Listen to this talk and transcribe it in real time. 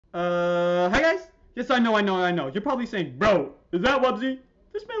Hi guys. Yes, I know. You're probably saying, bro, is that Wubzzy?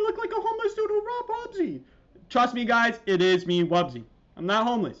 This man look like a homeless dude who robbed Wubzzy. Trust me, guys, it is me, Wubzzy. I'm not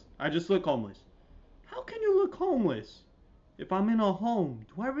homeless. I just look homeless. How can you look homeless? If I'm in a home,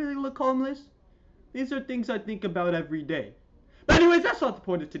 do I really look homeless? These are things I think about every day. But anyways, that's not the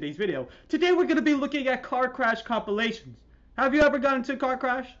point of today's video. Today we're going to be looking at car crash compilations. Have you ever gotten into a car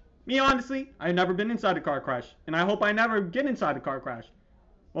crash? Me, honestly, I've never been inside a car crash. And I hope I never get inside a car crash.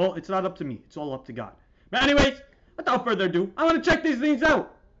 Well, it's not up to me. It's all up to God. But anyways, without further ado, I want to check these things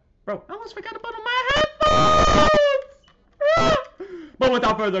out. Bro, I almost forgot to put on my headphones! But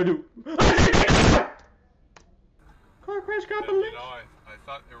without further ado, car crash compilation. You know, I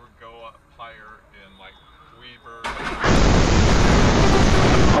thought it would go up higher in like Weaver.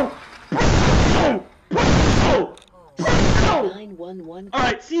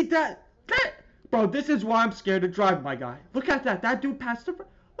 Alright, see that? Bro, this is why I'm scared to drive, my guy. Look at that. That dude passed the...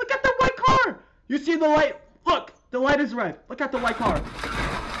 Look at the white car. You see the light? Look, the light is red. Look at the white car.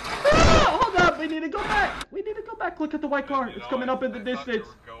 Hold up. We need to go back. Look at the white car. It's coming up in the distance.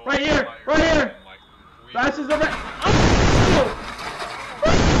 Right here. This is the red. Oh!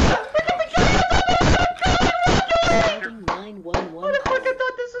 Look at the car. What the fuck? I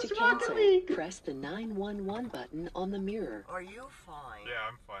thought this was Rocket League. Press the 911 button on the mirror. Are you fine? Yeah,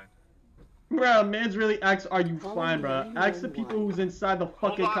 I'm fine. Bro, man's really asks, are you fine, bro? Ask the people who's inside the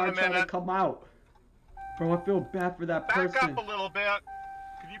fucking car trying to come out. Bro, I feel bad for that person. Back up a little bit.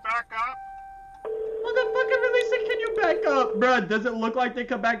 Can you back up? Motherfucker really said, can you back up? Bro, does it look like they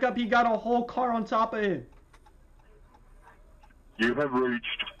can back up? He got a whole car on top of him. You have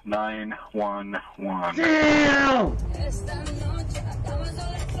reached 911. Damn!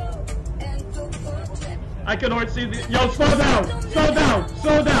 I can already see the... Yo, slow down!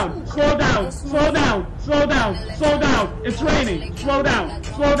 It's raining! Slow down!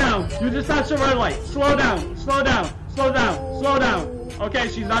 You just touched the red light! Slow down! Okay,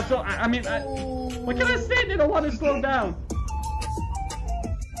 she's not so... I mean, what can I say? They don't want to slow down.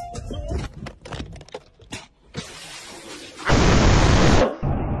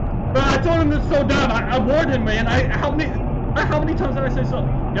 But I told him to slow down. I warned him, man. How many times did I say so?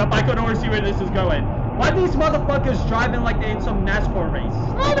 Yep, I could already see where this is going. Why are these motherfuckers driving like they in some NASCAR race?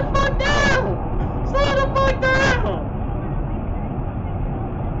 Slow the fuck down!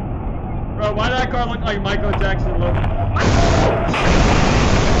 Bro, why did that car look like Michael Jackson look?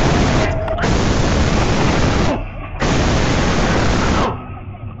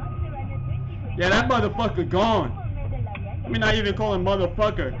 Yeah, that motherfucker gone. I mean, not even call him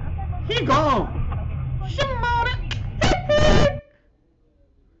motherfucker. He gone.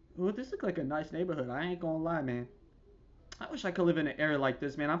 Ooh, this looks like a nice neighborhood. I ain't gonna lie, man. I wish I could live in an area like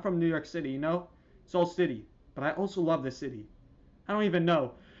this, man. I'm from New York City, you know? It's all city. But I also love this city. I don't even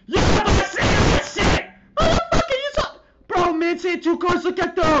know. Yo, shit! Motherfucker, you saw... Bro, man, see 2 cars. Look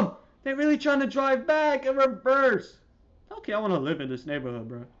at them. They're really trying to drive back in reverse. Okay, I want to live in this neighborhood,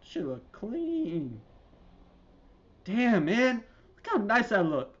 bro. This shit look clean. Damn, man. Look how nice that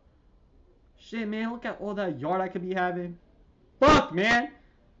look. Shit, man. Look at all that yard I could be having. Fuck, man.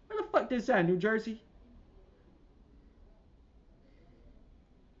 Where the fuck this at? New Jersey?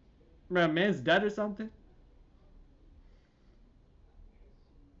 Man, man's dead or something?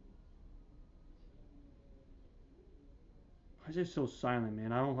 Why is it so silent,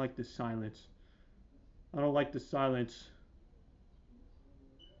 man? I don't like the silence.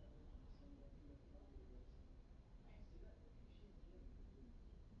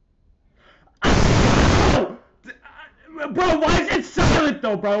 Bro, why is it silent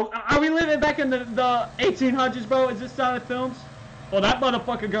though, bro? Are we living back in the 1800s, bro? Is this silent films? Oh, that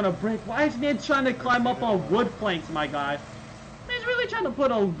motherfucker gonna break. Why is man trying to climb up on wood planks, my guy? He's really trying to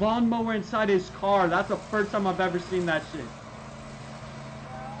put a lawnmower inside his car. That's the first time I've ever seen that shit.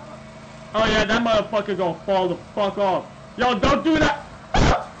 Oh yeah, that motherfucker gonna fall the fuck off. Yo, don't do that!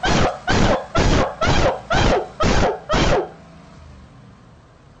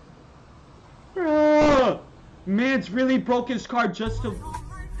 Man's really broke his car just to...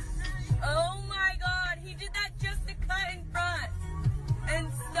 Oh my god, he did that just to cut in front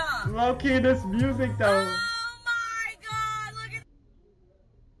and stop. Low-key, this music though. Oh my god, look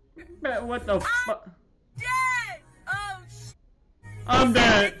at... Man, what the fuck? Dead! Oh sh... I'm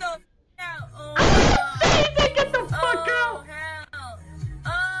dead. Get the out. Oh my god. Get the fuck out! Hell.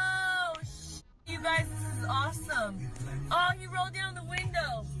 Oh sh... You guys, this is awesome. Oh, he rolled down the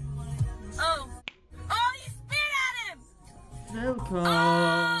window. Oh. Oh, you spit at him! Welcome,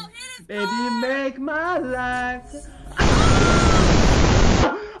 Oh, baby, make my life.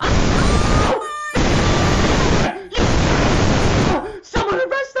 Someone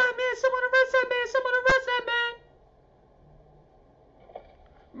arrest that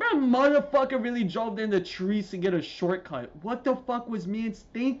motherfucker really drove in the trees to get a shortcut. What the fuck was Mans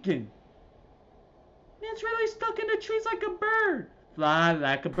thinking? Man's really stuck in the trees like a bird. Fly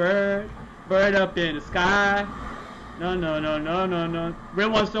like a bird. Bird up in the sky. No.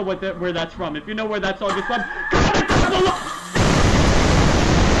 Real wants to know where that's from. If you know where that song is from,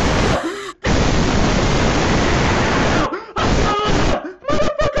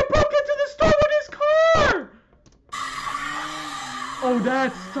 motherfucker broke into the store with his car! Oh,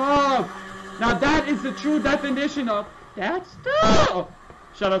 that's tough. Now that is the true definition of that's tough.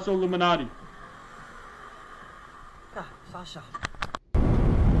 Shout out to Illuminati. Sasha.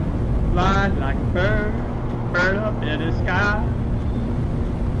 Fly like a bird, bird up in the sky.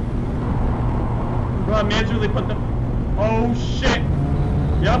 Bro, man's really put the... Oh, shit.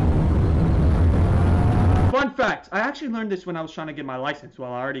 Yep. Fun fact, I actually learned this when I was trying to get my license.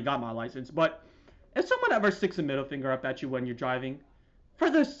 Well, I already got my license, but if someone ever sticks a middle finger up at you when you're driving, for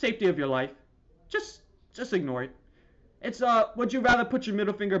the safety of your life, just ignore it. It's, would you rather put your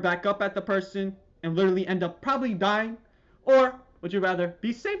middle finger back up at the person and literally end up probably dying? Or would you rather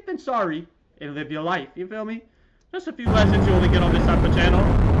be safe than sorry and live your life? You feel me? Just a few lessons you only get on this type of channel.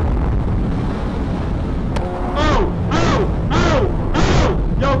 Oh!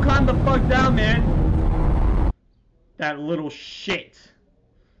 Yo, calm the fuck down, man. That little shit.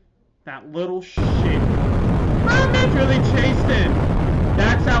 That little shit. My man really chased him.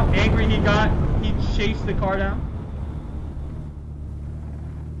 That's how angry he got. He chased the car down.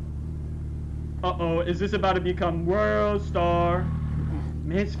 Uh-oh, is this about to become world star?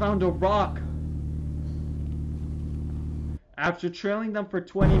 Man's found a rock. After trailing them for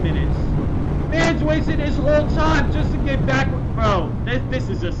 20 minutes, man's wasted his whole time just to get back. Bro, this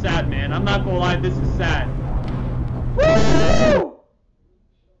is just sad, man. I'm not gonna lie, this is sad. Woo!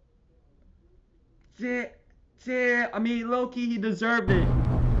 I mean, low-key, he deserved it.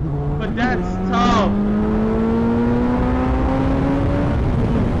 But that's tough.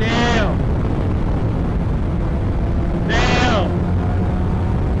 Damn.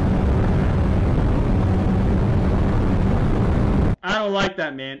 I don't like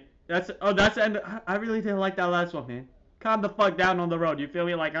that, man. That's the end. I really didn't like that last one, man. Calm the fuck down on the road. You feel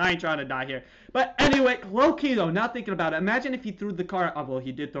me? Like, I ain't trying to die here. But anyway, low key though, now thinking about it, imagine if he threw the car. Oh, well,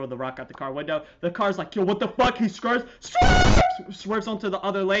 he did throw the rock out the car window. The car's like, yo, what the fuck? He swerves onto the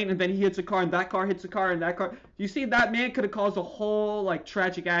other lane, and then he hits a car, and that car hits a car, and that car. You see, that man could have caused a whole like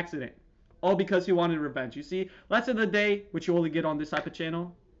tragic accident, all because he wanted revenge. You see, lesson of the day, which you only get on this type of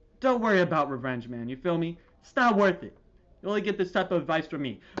channel. Don't worry about revenge, man. You feel me? It's not worth it. You only get this type of advice from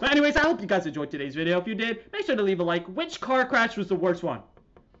me. But anyways, I hope you guys enjoyed today's video. If you did, make sure to leave a like. Which car crash was the worst one?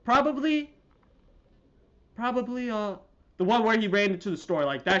 Probably, the one where he ran into the store.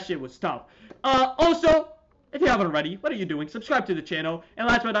 Like, that shit was tough. Also, if you haven't already, what are you doing? Subscribe to the channel. And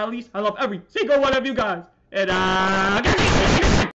last but not least, I love every single one of you guys. And,